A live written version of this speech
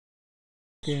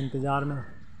के इंतज़ार में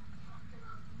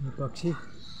ये पक्षी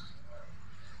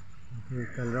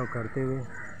कलरव करते हुए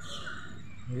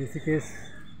ऋषिकेश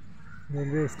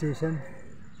रेलवे स्टेशन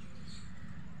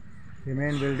की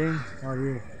मेन बिल्डिंग और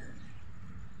ये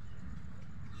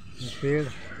पेड़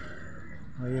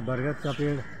और ये बरगद का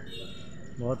पेड़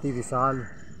बहुत ही विशाल,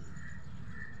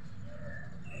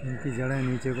 इनकी जड़ें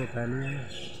नीचे को फैली हैं।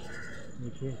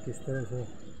 देखिए किस तरह से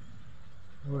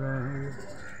हो रहे हैं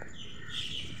ये।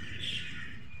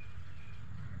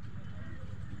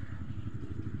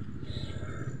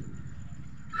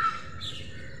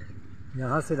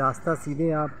 यहाँ से रास्ता सीधे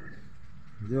आप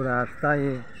जो रास्ता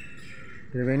ये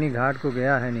त्रिवेणी घाट को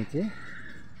गया है नीचे,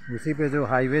 उसी पे जो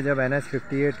हाईवे जब NH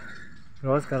 58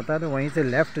 क्रॉस करता है तो वहीं से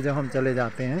लेफ़्ट जब हम चले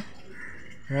जाते हैं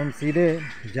तो हम सीधे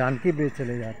जानकी ब्रिज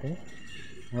चले जाते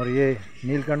हैं। और ये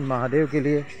नीलकंठ महादेव के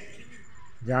लिए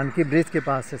जानकी ब्रिज के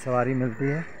पास से सवारी मिलती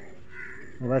है।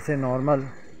 वैसे नॉर्मल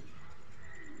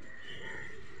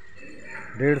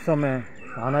 150 में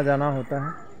आना जाना होता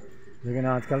है, लेकिन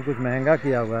आजकल कुछ महंगा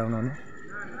किया हुआ है उन्होंने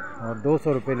और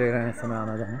 200 रुपये ले रहे हैं समय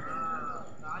आना जाना।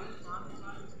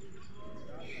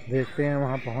 देखते हैं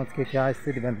वहाँ पहुँच के क्या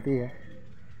स्थिति बनती है।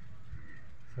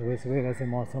 सुबह सुबह वैसे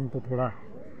मौसम तो थोड़ा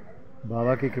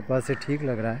बाबा की कृपा से ठीक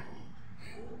लग रहा है।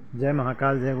 जय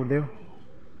महाकाल, जय गुरुदेव।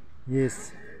 ये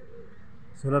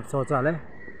सुलभ शौचालय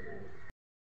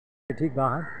ठीक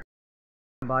बाहर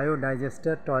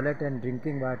biodigester toilet and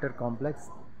drinking water complex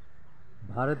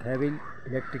Bharat heavy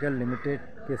electrical limited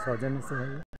के सौजन्य से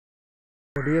है।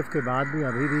 ODF के बाद भी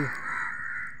अभी भी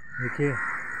देखिए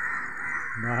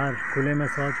बाहर खुले में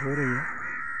शौच हो रही है।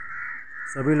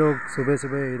 सभी लोग सुबह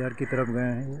सुबह इधर की तरफ गए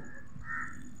हैं,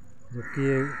 जबकि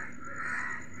ये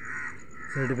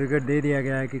सर्टिफिकेट दे दिया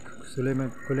गया है कि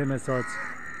खुले में शौच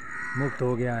मुक्त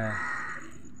हो गया है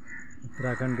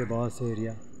उत्तराखंड के बहुत से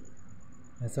एरिया।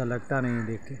 ऐसा लगता नहीं है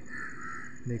देख के।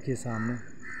 देखिए सामने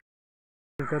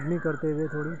कदमी करते हुए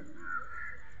थोड़ी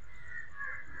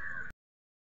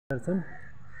दर्शन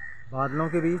बादलों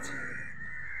के बीच।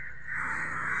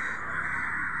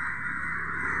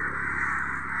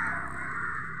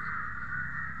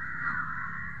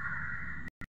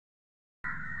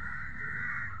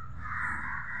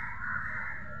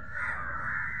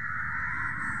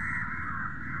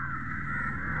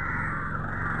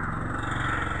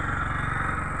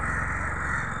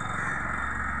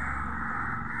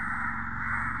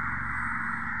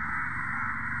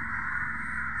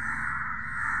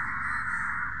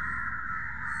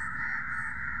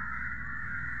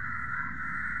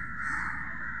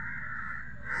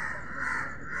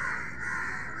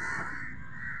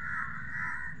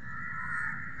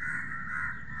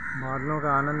 बादलों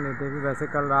का आनंद लेते हुए। वैसे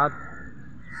कल रात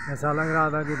ऐसा लग रहा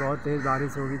था कि बहुत तेज़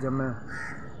बारिश होगी। जब मैं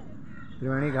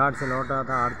त्रिवेणी घाट से लौट रहा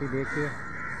था आरती देख के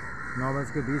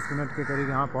 9:20 के करीब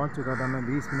यहाँ पहुँच चुका था मैं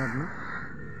 20 मिनट में।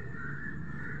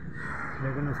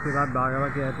 लेकिन उसके बाद बाबा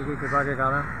की अति की कृपा के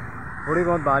कारण थोड़ी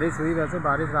बहुत बारिश हुई। वैसे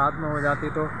बारिश रात में हो जाती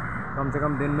तो कम से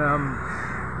कम दिन में हम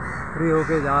फ्री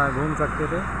होके घूम सकते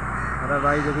थे।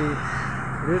 अदरवाइज अभी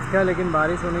रिस्क है, लेकिन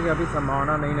बारिश होने की अभी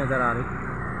संभावना नहीं नज़र आ रही।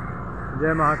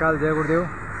 जय महाकाल, जय गुरुदेव।